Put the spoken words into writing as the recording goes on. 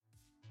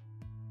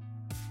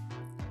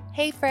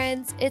Hey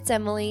friends, it's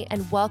Emily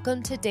and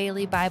welcome to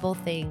Daily Bible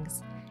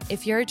Things.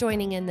 If you're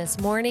joining in this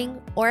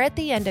morning or at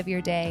the end of your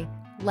day,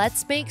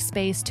 let's make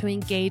space to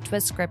engage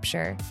with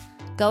Scripture.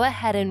 Go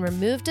ahead and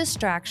remove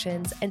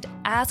distractions and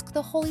ask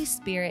the Holy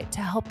Spirit to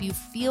help you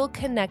feel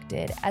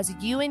connected as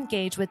you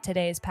engage with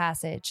today's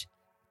passage.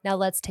 Now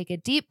let's take a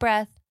deep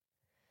breath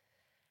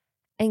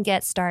and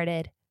get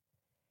started.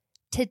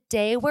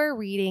 Today we're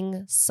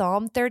reading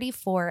Psalm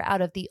 34 out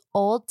of the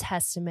Old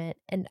Testament,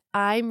 and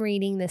I'm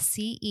reading the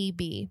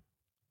CEB.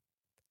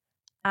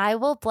 I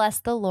will bless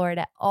the Lord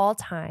at all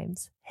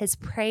times. His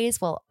praise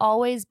will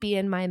always be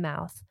in my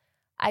mouth.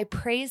 I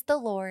praise the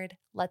Lord.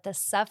 Let the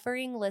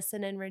suffering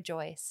listen and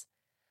rejoice.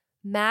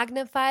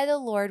 Magnify the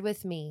Lord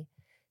with me.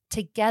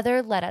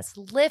 Together let us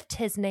lift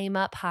his name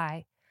up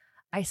high.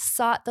 I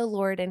sought the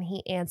Lord and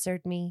he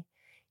answered me.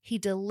 He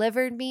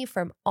delivered me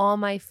from all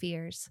my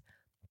fears.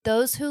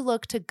 Those who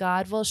look to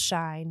God will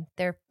shine.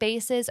 Their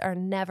faces are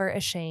never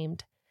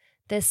ashamed.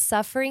 This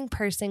suffering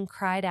person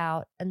cried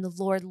out, and the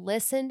Lord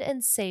listened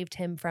and saved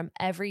him from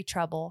every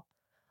trouble.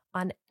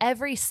 On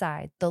every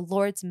side, the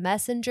Lord's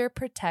messenger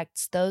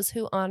protects those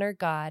who honor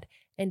God,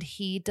 and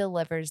he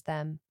delivers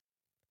them.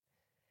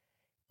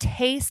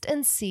 Taste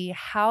and see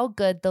how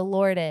good the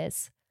Lord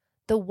is.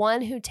 The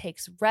one who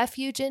takes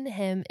refuge in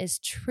him is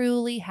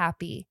truly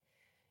happy.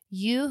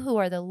 You who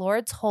are the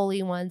Lord's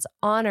holy ones,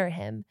 honor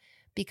him,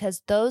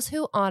 because those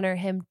who honor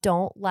him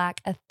don't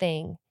lack a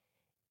thing.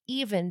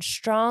 Even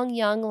strong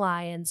young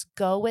lions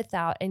go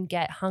without and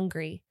get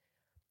hungry,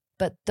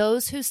 but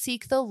those who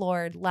seek the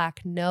Lord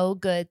lack no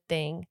good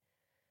thing.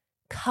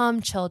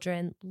 Come,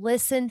 children,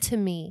 listen to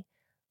me.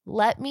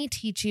 Let me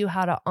teach you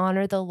how to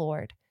honor the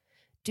Lord.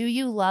 Do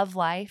you love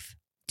life?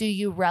 Do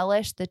you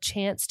relish the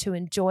chance to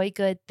enjoy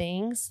good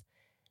things?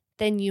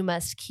 Then you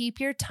must keep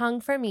your tongue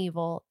from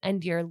evil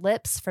and your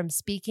lips from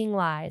speaking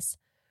lies.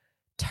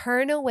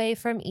 Turn away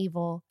from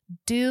evil,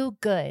 do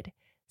good,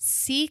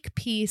 seek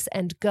peace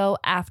and go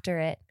after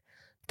it.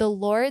 The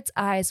Lord's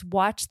eyes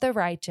watch the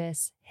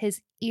righteous,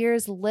 his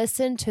ears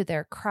listen to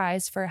their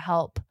cries for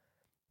help.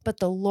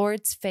 But the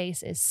Lord's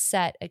face is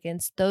set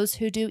against those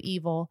who do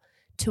evil,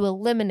 to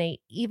eliminate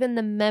even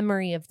the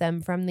memory of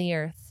them from the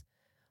earth.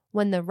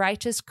 When the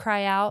righteous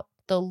cry out,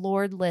 the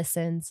Lord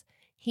listens.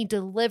 He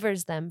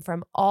delivers them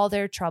from all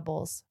their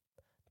troubles.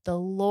 The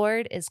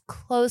Lord is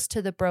close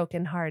to the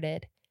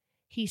brokenhearted.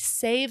 He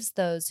saves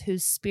those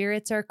whose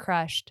spirits are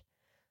crushed.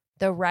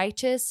 The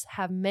righteous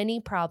have many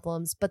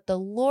problems, but the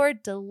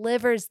Lord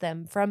delivers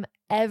them from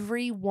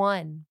every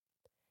one.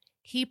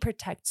 He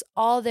protects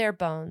all their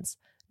bones.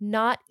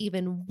 Not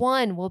even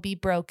one will be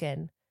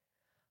broken.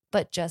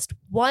 But just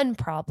one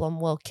problem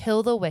will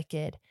kill the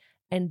wicked,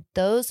 and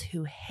those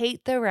who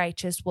hate the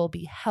righteous will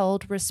be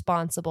held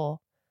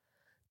responsible.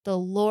 The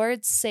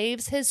Lord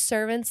saves his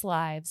servants'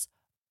 lives.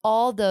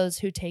 All those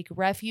who take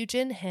refuge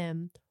in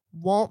him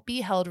won't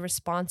be held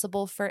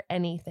responsible for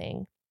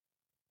anything.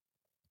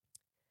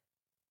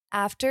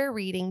 After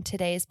reading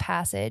today's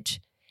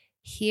passage,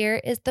 here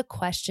is the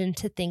question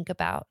to think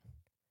about.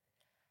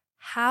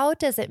 How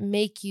does it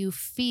make you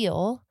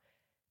feel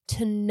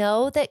to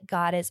know that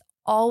God is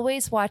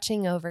always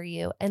watching over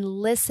you and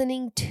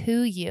listening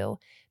to you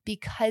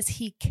because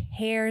he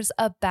cares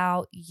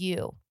about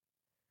you?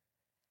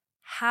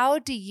 How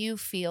do you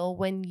feel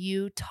when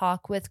you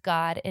talk with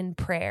God in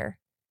prayer?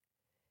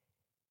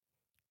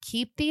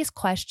 Keep these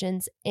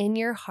questions in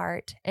your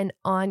heart and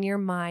on your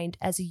mind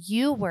as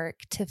you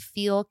work to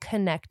feel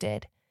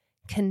connected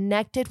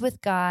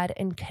with God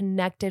and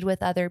connected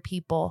with other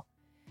people.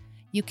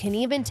 You can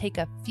even take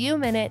a few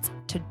minutes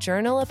to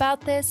journal about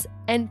this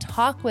and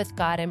talk with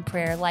God in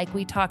prayer like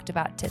we talked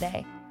about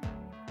today.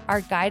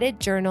 Our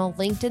guided journal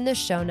linked in the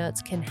show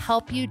notes can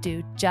help you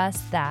do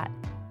just that.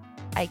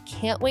 I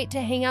can't wait to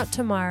hang out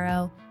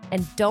tomorrow,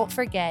 and don't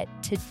forget,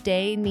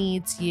 today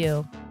needs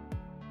you.